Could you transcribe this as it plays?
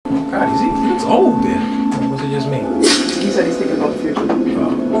God, he looks old then. Or was it just me? He said he's thinking about the future.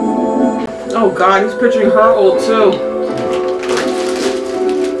 Oh God, he's picturing her old too.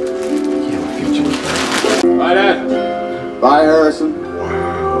 Yeah, what future was that? Bye, Dad. Bye, Harrison.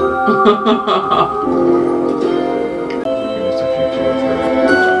 Wow. What's the future was that?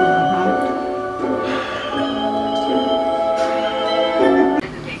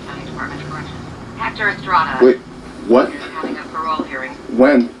 Hector Estrada. Wait, what? Is having a parole hearing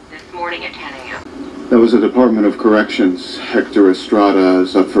When? this morning at 10 a.m. That was the Department of Corrections. Hector Estrada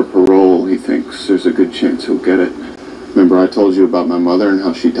is up for parole. He thinks there's a good chance he'll get it. Remember I told you about my mother and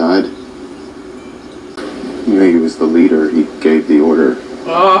how she died? You know, he was the leader. He gave the order.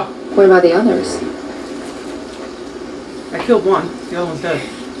 What about the others? I killed one. The other one's dead.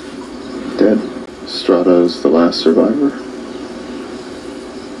 Dead. Estrada is the last survivor.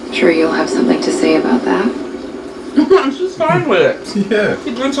 Sure you'll have something to say about that? She's fine with it. Yeah.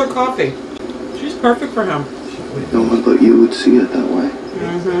 She drinks her coffee. She's perfect for him. No one but you would see it that way.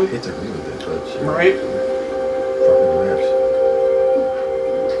 It's agree with it, but she Right? fucking lives.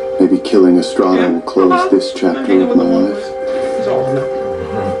 Maybe killing Estrada will close this chapter of my life. He's old enough.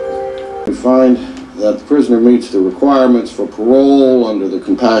 We find that the prisoner meets the requirements for parole under the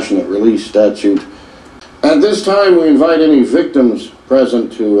compassionate release statute. At this time, we invite any victims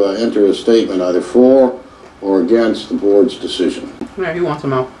present to enter a statement either for or against the board's decision. Yeah, he wants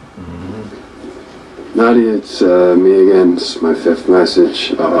him out. Nadia, it's me again. This is my 5th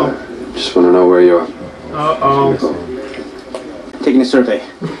message. Just want to know where you are. Taking a survey.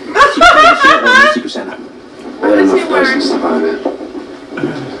 Secret Santa. I got enough places to find it.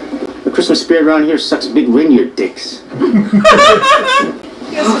 The Christmas spirit around here sucks big reindeer dicks.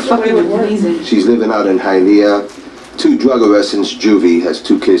 Fucking amazing. She's living out in Hialeah. 2 drug arrests since juvie, has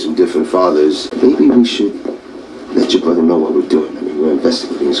 2 kids from different fathers. Maybe we should let your brother know what we're doing. I mean, we're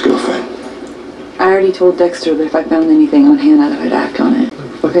investigating his girlfriend. I already told Dexter that if I found anything on Hannah that I'd act on it.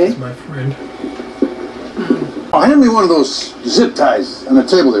 Okay? That's my friend. Oh, hand me one of those zip ties on the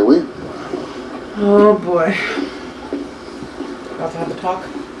table there, will you? Oh boy. About to have a talk?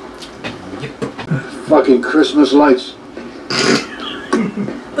 Fucking Christmas lights.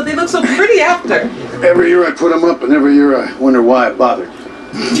 But they look so pretty after. Every year I put them up, and every year I wonder why I bothered.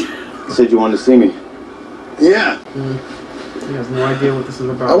 Said you wanted to see me. Yeah. He has no idea what this is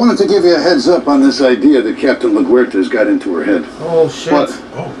about. I wanted to give you a heads up on this idea that Captain LaGuerta's got into her head. Oh shit. What?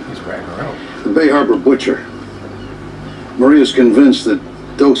 Oh, he's ratting her out. The Bay Harbor butcher. Maria's convinced that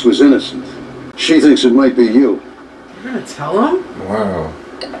Dokes was innocent. She thinks it might be you. You're gonna tell him? Wow.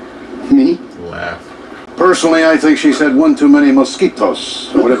 Me? Laugh. Personally, I think she's had one too many mosquitoes,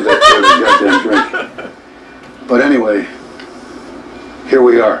 or whatever that goddamn drink. But anyway, here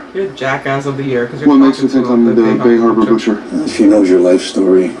we are. You're the jackass of the year. What makes you think I'm the Bay Harbor butcher? She knows your life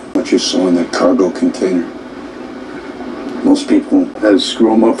story, what you saw in that cargo container. Most people had to screw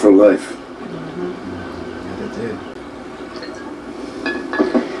them up for life. Yeah, they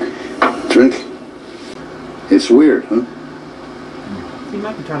did. Drink? It's weird, huh? You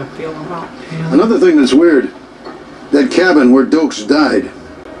might be trying to feel him out. Another thing that's weird, that cabin where Dokes died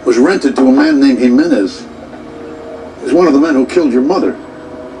was rented to a man named Jimenez. He's one of the men who killed your mother.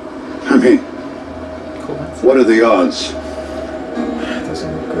 I mean, what are the odds? That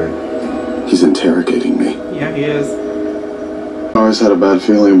doesn't look good. He's interrogating me. Yeah, he is. I always had a bad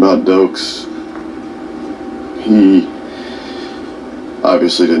feeling about Dokes. He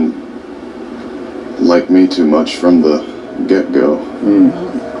obviously didn't like me too much from the get-go.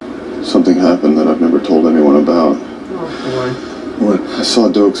 Something happened that I've never told anyone about. Oh boy. What? I saw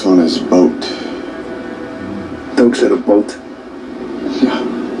Dokes on his boat. Dokes had a boat? Yeah.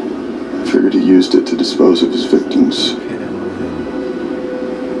 I figured he used it to dispose of his victims.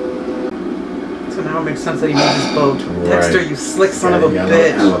 So now it makes sense that he made this boat. Right. Dexter, you slick son of a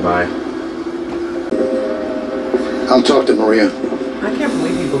bitch. Alibi. I'll talk to Maria. I can't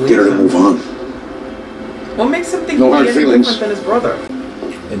believe he believes Get her to him. move on. What makes him think No he's hard any feelings. different than his brother?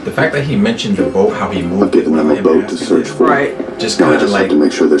 And the fact that he mentioned the boat, how he moved I've given them a boat to search for. Right. Just Now I kind of just have like... to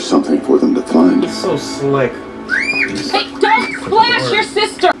make sure there's something for them to find. He's so slick. Hey, don't splash your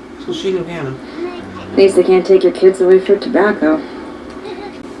sister! So she knew Hannah. At least they can't take your kids away for tobacco.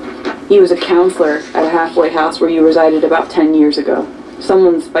 He was a counselor at a halfway house where you resided about 10 years ago.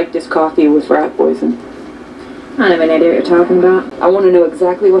 Someone spiked his coffee with rat poison. I don't have any idea what you're talking about. I want to know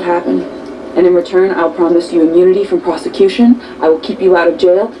exactly what happened. And in return, I'll promise you immunity from prosecution, I will keep you out of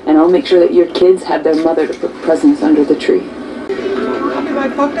jail, and I'll make sure that your kids have their mother to put presents under the tree. I'll be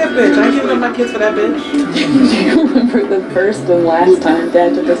like, fuck that bitch. I ain't giving up my kids for that bitch. Do you remember the first and last time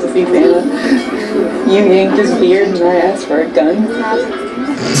Dad took us to see Santa? You yanked his beard and I asked for a gun.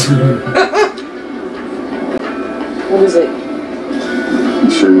 What is it?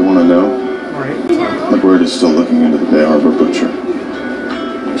 You sure you want to know? Right. The word is still looking into the Bay Harbor butcher.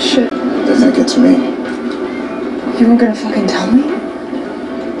 Shit. They think it's me. You weren't gonna fucking tell me?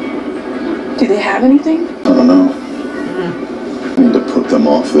 Do they have anything? I don't know. I need to put them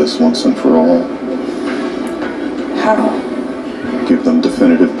off this once and for all. How? Give them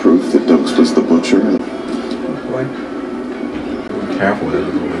definitive proof that Dokes was the butcher. Oh boy. Careful with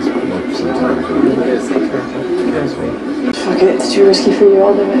everything. Sometimes. Yes, be careful. Fuck it, it's too risky for you,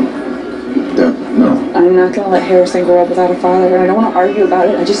 I'll do it. Deb, no. I'm not gonna let Harrison grow up without a father, and I don't want to argue about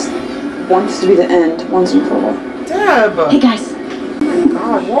it. I just want this to be the end, once and for all. Deb! Hey guys!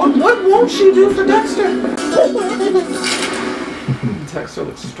 God, what won't she do for Dexter? Dexter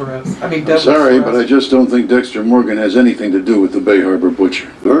looks stressed. I mean, Deb Sorry, looks but I just don't think Dexter Morgan has anything to do with the Bay Harbor butcher.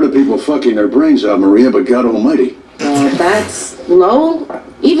 I've heard of people fucking their brains out, Maria, but God almighty. That's low,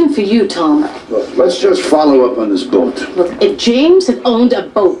 even for you, Tom. Look, let's just follow up on this boat. Look, if James had owned a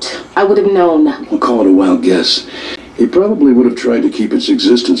boat, I would have known. We'll call it a wild guess. He probably would have tried to keep its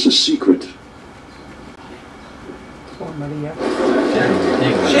existence a secret. Poor Maria.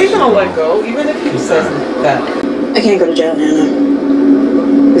 She's gonna let go, even if he says that. I can't go to jail,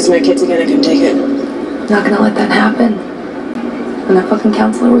 Hannah. This is my kids again, I couldn't take it. Not gonna let that happen. When that fucking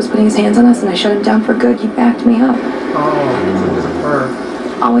counselor was putting his hands on us and I shut him down for good, you backed me up. Oh, it was her.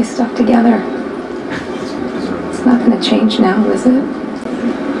 Always stuck together. It's not gonna change now, is it?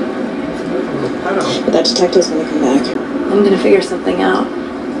 But that detective's gonna come back. I'm gonna figure something out.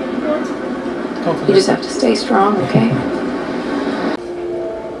 You just have to stay strong, okay?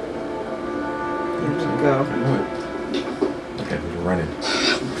 Go. Okay, we're running.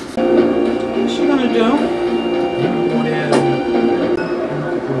 What's she gonna do? Look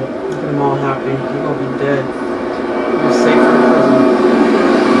at them all happy. You're gonna be dead. You're safe from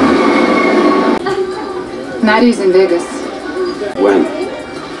prison. Maddie's in Vegas. When?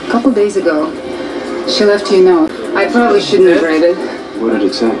 A couple days ago. She left you a note. I probably shouldn't have read it. What did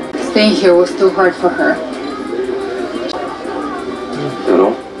it say? Staying here was too hard for her. At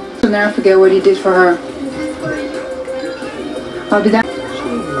all? She'll never forget what he did for her. I'll be down.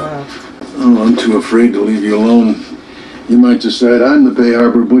 Oh, I'm too afraid to leave you alone. You might decide I'm the Bay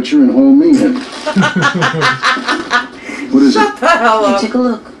Harbor butcher and haul me in. What is Shut the hell up. Take a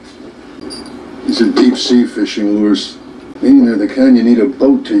look. These are deep sea fishing lures. Meaning they're the kind you need a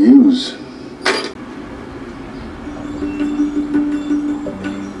boat to use.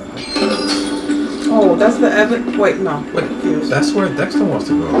 Oh, that's the evidence. Wait, no. Wait, that's where Dexter wants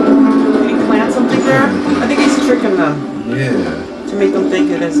to go. Did he plant something there? I think he's tricking them. Yeah. To make them think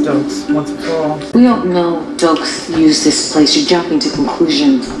it is Dokes once and for all. We don't know Dokes used this place. You're jumping to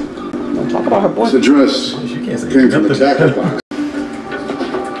conclusions. Don't talk about her This boyfriend. address came from the tackle box.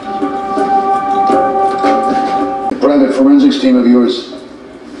 Private forensics team of yours.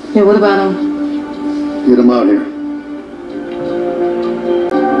 Yeah, what about him? Get him out here.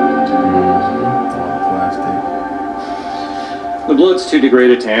 The blood's too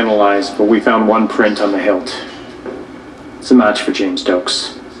degraded to analyze, but we found one print on the hilt. It's a match for James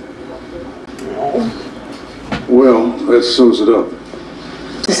Dokes. Well, that sews it up.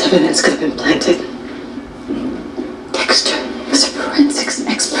 This evidence could have been planted. Dexter is a forensics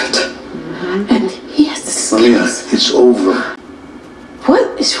expert. And he has the Maria, skills. it's over.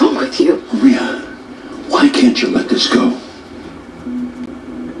 What is wrong with you? Maria, why can't you let this go?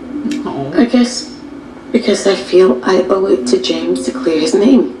 I guess because I feel I owe it to James to clear his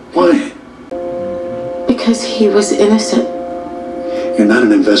name. Why? Because he was innocent. You're not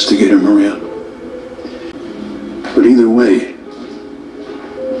an investigator, Maria. But either way,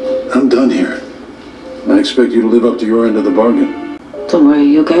 I'm done here. I expect you to live up to your end of the bargain. Don't worry,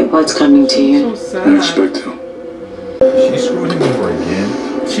 you'll get what's coming to you. So I sad. expect to. She screwed him over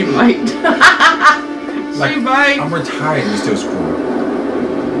again. She might. Like, She might. I'm retired and you still screwed.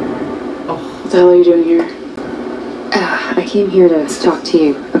 What the hell are you doing here? I came here to talk to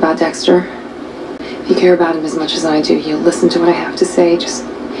you about Dexter. If you care about him as much as I do, you'll listen to what I have to say. Just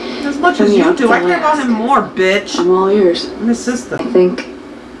As much as you do. I care about him more, bitch. I'm all ears. I'm his sister. I think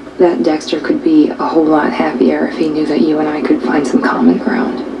that Dexter could be a whole lot happier if he knew that you and I could find some common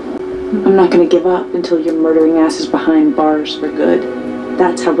ground. I'm not going to give up until your murdering ass is behind bars for good.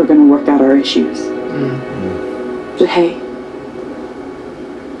 That's how we're going to work out our issues. But hey,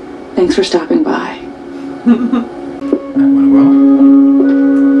 thanks for stopping by. That went well.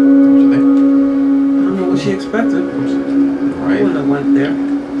 What you think? I don't know what she expected. I Right. wouldn't have went there. I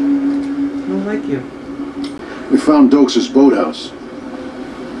don't like you. We found Dokes' boathouse.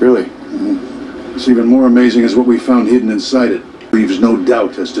 Really? It's even more amazing is what we found hidden inside it. Believe leaves no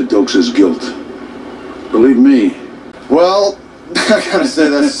doubt as to Dokes' guilt. Believe me. Well, I gotta say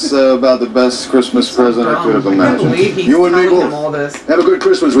that's about the best Christmas present I could have imagined. You and me both. All this. Have a good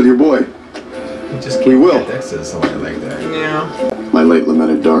Christmas with your boy. We will. Dexter or somebody like that. Yeah. My late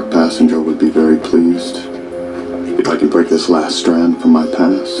lamented dark passenger would be very pleased if I can break this last strand from my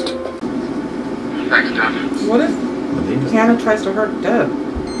past. Dexter. What if Hannah tries to hurt Deb?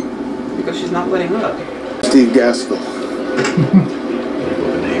 Because she's not letting up. Steve Gaskell.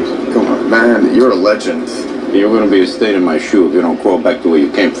 Come on, man, you're a legend. You're going to be a stain in my shoe if you don't crawl back to where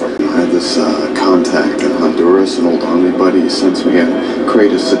you came from. I had this contact in Honduras, an old army buddy. He sends me a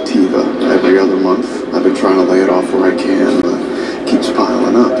crate of sativa every other month. I've been trying to lay it off where I can, but it keeps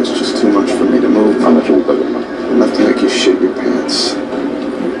piling up. It's just too much for me to move. How much are we talking about? Enough to make you shit your pants.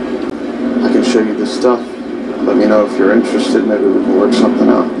 I can show you this stuff. Let me know if you're interested. Maybe we can work something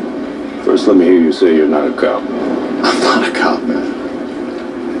out. First, let me hear you say you're not a cop. I'm not a cop, man.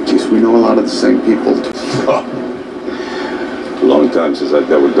 Jeez, we know a lot of the same people. Long time since I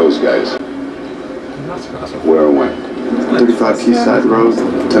dealt with those guys. Where and when? 35 Quayside Road,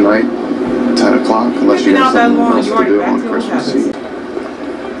 tonight, 10 o'clock, unless you have something else to do on Christmas Eve.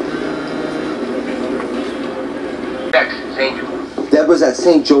 Dex, it's Angel. Deborah's at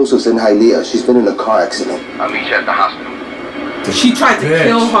St. Joseph's in Hialeah. She's been in a car accident. I'll meet you at the hospital. She tried to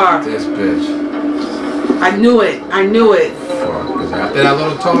kill her. This bitch. I knew it. I knew it. Because after that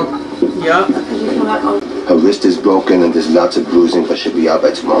little talk. Yup. Her wrist is broken and there's lots of bruising, but she'll be out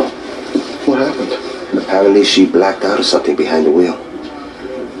by tomorrow. What happened? Apparently she blacked out or something behind the wheel.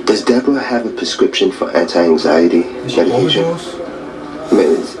 Does Deborah have a prescription for anti-anxiety medication? I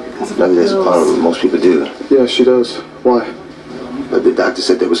mean, that's a problem. Most people do. Yeah, she does. Why? But the doctor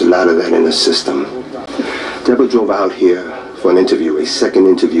said there was a lot of that in her system. Deborah drove out here for an interview, a second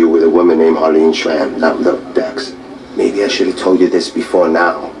interview with a woman named Arlene Schramm. Now, look, Dex, maybe I should have told you this before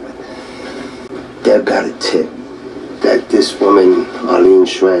now. Deb got a tip that this woman, Arlene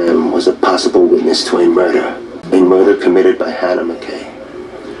Schramm, was a possible witness to a murder committed by Hannah McKay.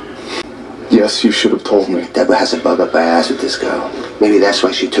 Yes, you should have told me. Deborah has a bug up her ass with this girl. Maybe that's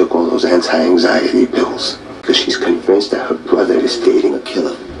why she took all those anti-anxiety pills. Because she's convinced that her brother is dating a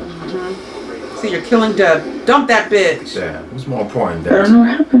killer. See, you're killing Deb. Dump that bitch. Yeah, what's more important, I don't know what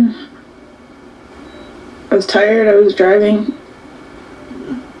happened. I was tired, I was driving.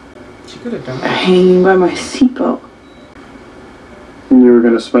 She could have done it. Hanging by my seatbelt. And you were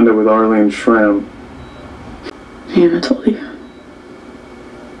going to spend it with Arlene Schramm. Hannah told you.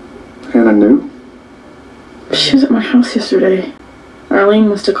 Hannah knew? She was at my house yesterday. Arlene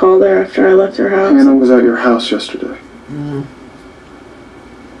must have called her after I left her house. Hannah was at your house yesterday.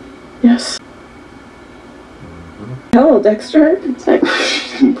 Yes. Hello, Dexter. She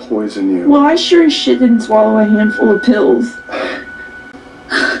didn't poison you. Well, I sure as shit didn't swallow a handful of pills.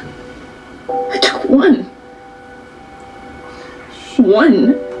 I took one.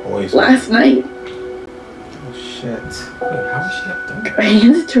 Poison. Last night. Oh shit. Wait, how would she have done that? I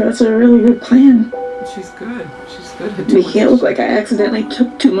handed to her. That's a really good plan. She's good. She's good at Make doing it look like I accidentally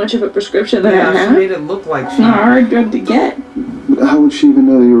took too much of a prescription that I Yeah, she have. made it look like It's she... not a hard drug to get. But how would she even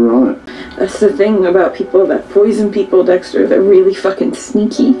know that you were on it? That's the thing about people that poison people, Dexter. They're really fucking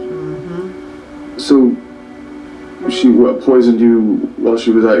sneaky. So, she poisoned you while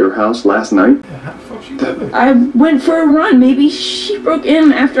she was at your house last night? Yeah, how the fuck she did it? I went for a run. Maybe she broke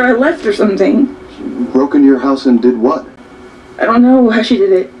in after I left or something. Broke into your house and did what? I don't know how she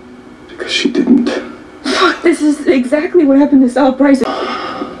did it. Because she didn't. Fuck, this is exactly what happened to Saul Price.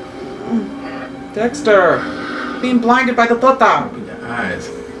 Dexter. Being blinded by the tota. Open your eyes.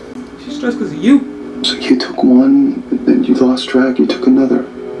 She's stressed because of you. So you took one, then you lost track, you took another.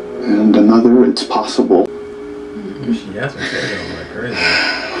 And another, it's possible. She asked me to take it like crazy.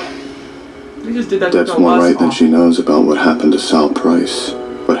 You just did that to Deb's throw more us right than off. she knows about what happened to Sal Price.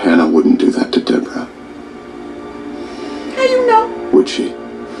 But Hannah wouldn't do that to Deborah. How you know? Would she?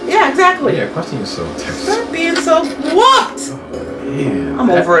 Yeah, exactly. Yeah, question yourself, Dexter. Stop being so whooped. Yeah. I'm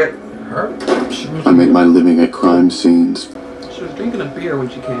over it. Her? I make my living at crime scenes. She was drinking a beer when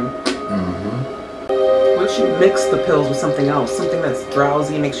she came. What if she mixed the pills with something else? Something that's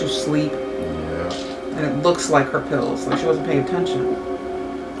drowsy, makes you sleep. Yeah. And it looks like her pills. Like she wasn't paying attention.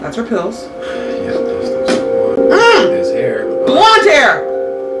 That's her pills. Yeah, there's hair. Blonde hair!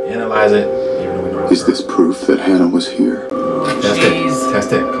 Analyze it. Even though we know Is this proof that Hannah was here? Test it.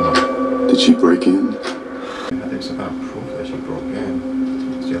 Test it. Come on. Did she break in? I think some kind of proof that she broke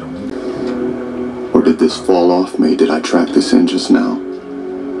in. She had a window. Or did this fall off me? Did I track this in just now?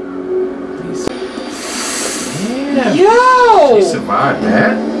 Yeah. Yo! She survived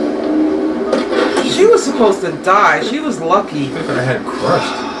that. She She was supposed to die. She was lucky. I think I had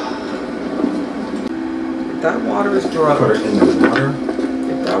crushed. That water is drugged. Put her in the water.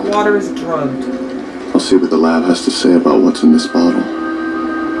 If that water is drugged. I'll see what the lab has to say about what's in this bottle.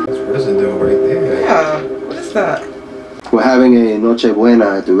 That's residue right there. Yeah. What is that? We're having a Noche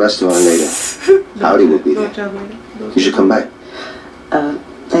Buena at the restaurant later. Howdy will be there. You should come back.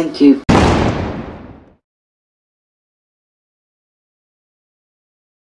 Thank you.